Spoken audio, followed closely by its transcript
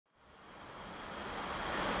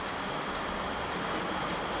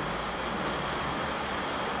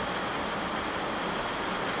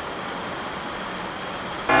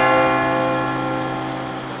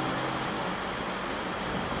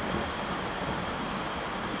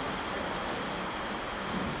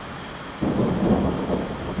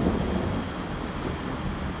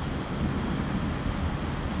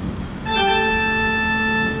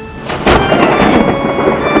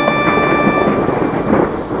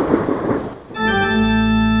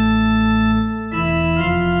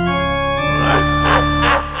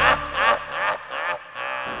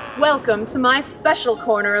welcome to my special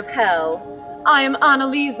corner of hell. I am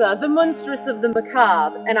Annaleza, the monstress of the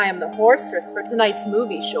macabre, and I am the horstress for tonight's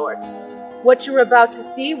movie short. What you're about to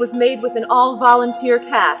see was made with an all-volunteer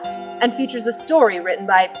cast, and features a story written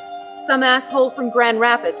by some asshole from Grand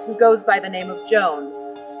Rapids who goes by the name of Jones.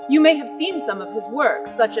 You may have seen some of his work,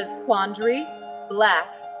 such as Quandary, Black,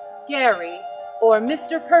 Gary, or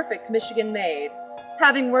Mr. Perfect Michigan Made.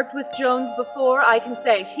 Having worked with Jones before, I can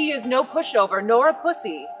say he is no pushover nor a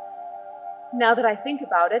pussy. Now that I think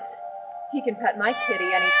about it, he can pet my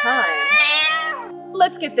kitty anytime.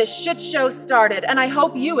 Let's get this shit show started, and I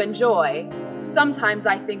hope you enjoy. Sometimes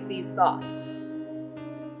I think these thoughts.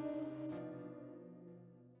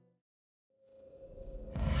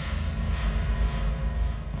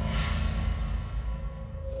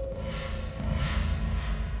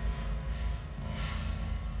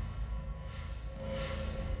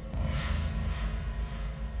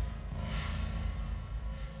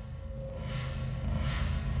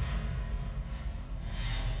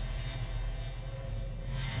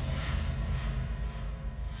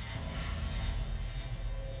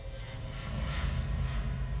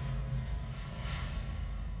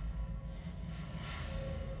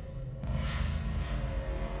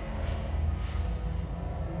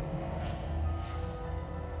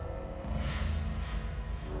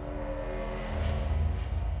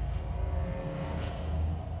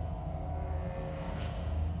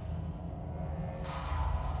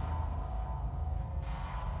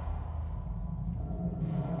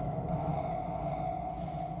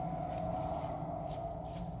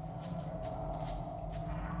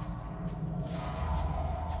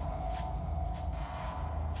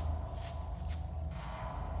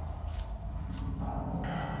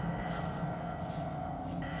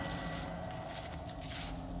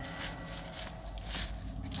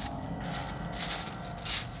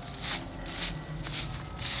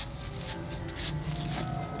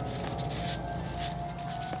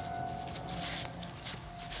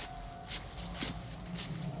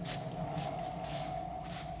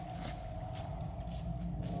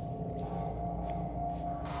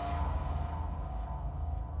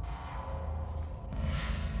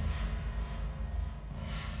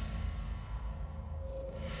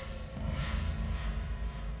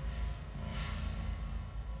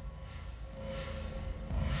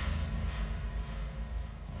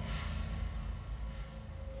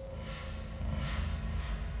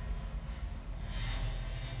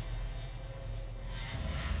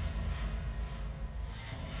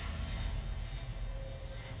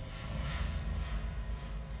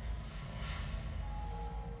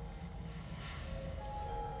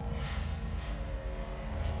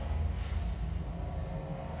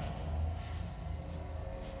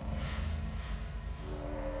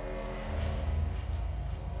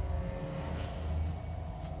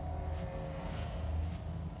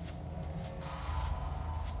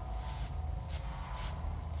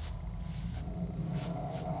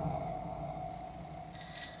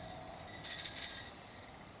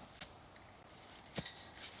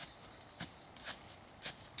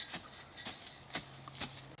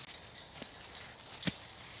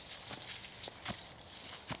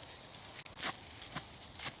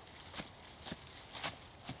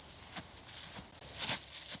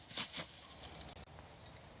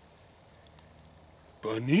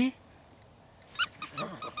 Bunny?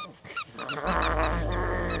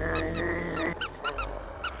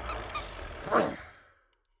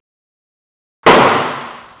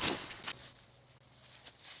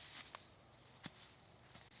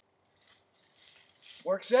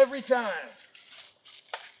 Works every time.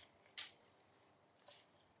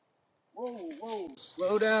 Whoa, whoa,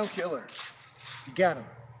 slow down, killer. You got him.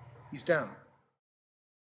 He's down.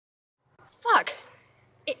 Fuck.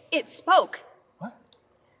 It spoke. What?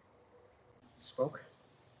 Spoke?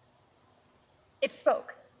 It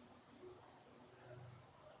spoke.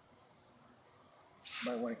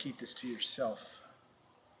 You might want to keep this to yourself.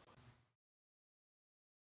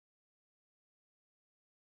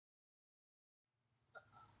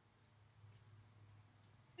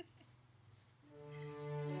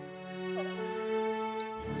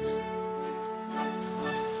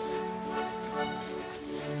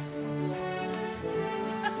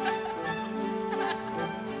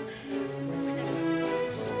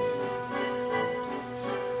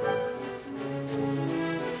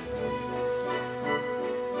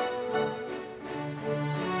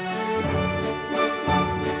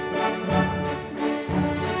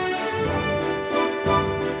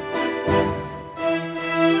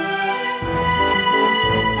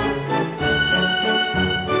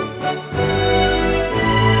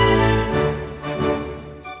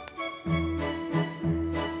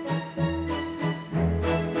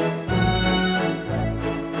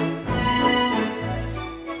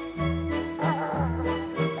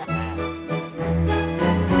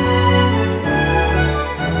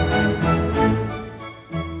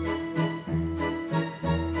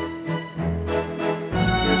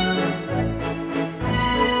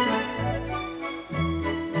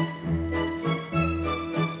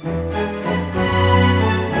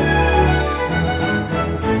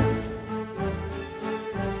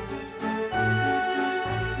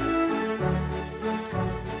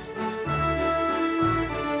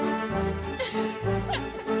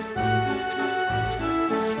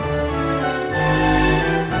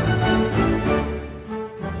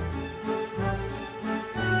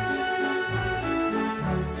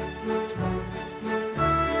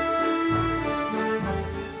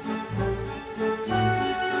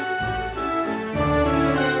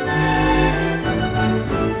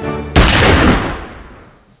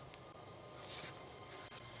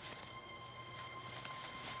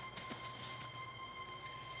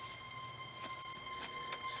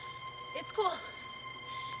 It's cool.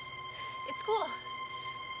 It's cool.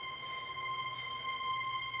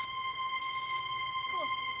 Cool.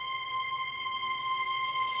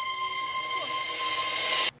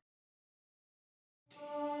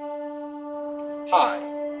 Hi,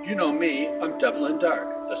 you know me, I'm Devil in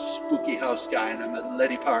Dark, the spooky house guy, and I'm at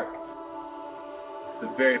Letty Park. The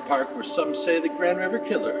very park where some say the Grand River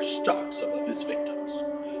Killer stalked some of his victims.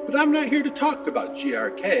 But I'm not here to talk about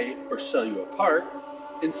GRK or sell you a park.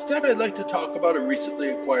 Instead, I'd like to talk about a recently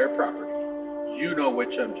acquired property. You know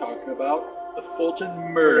which I'm talking about, the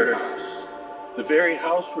Fulton Murder House. The very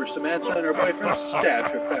house where Samantha and her boyfriend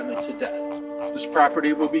stabbed her family to death. This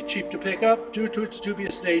property will be cheap to pick up due to its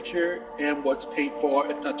dubious nature and what's paid for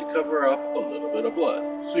if not to cover up a little bit of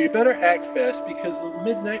blood. So you better act fast because the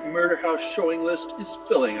Midnight Murder House showing list is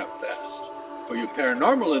filling up fast. For you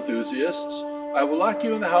paranormal enthusiasts, I will lock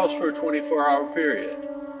you in the house for a 24-hour period.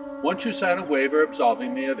 Once you sign a waiver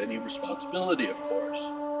absolving me of any responsibility, of course.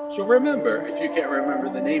 So remember, if you can't remember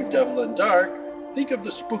the name Devil in Dark, think of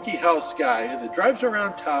the spooky house guy that drives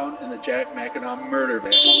around town in the Jack Mackinac murder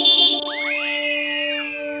van.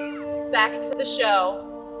 Back to the show.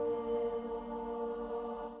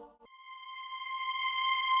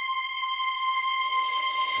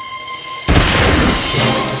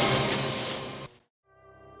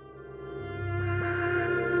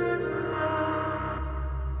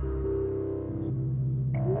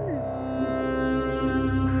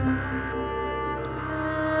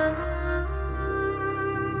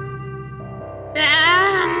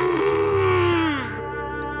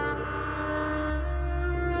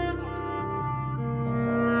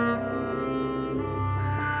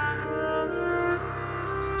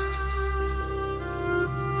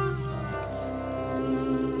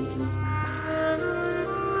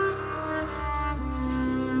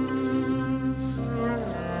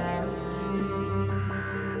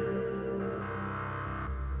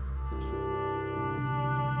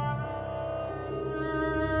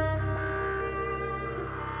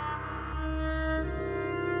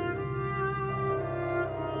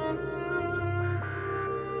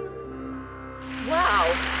 Wow,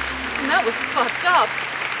 that was fucked up,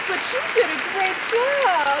 but you did a great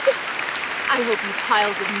job. I hope you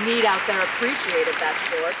piles of meat out there appreciated that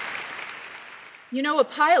short. You know, a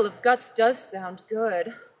pile of guts does sound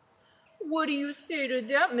good. What do you say to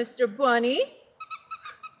that, Mr. Bunny?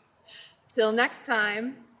 Till next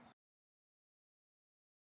time.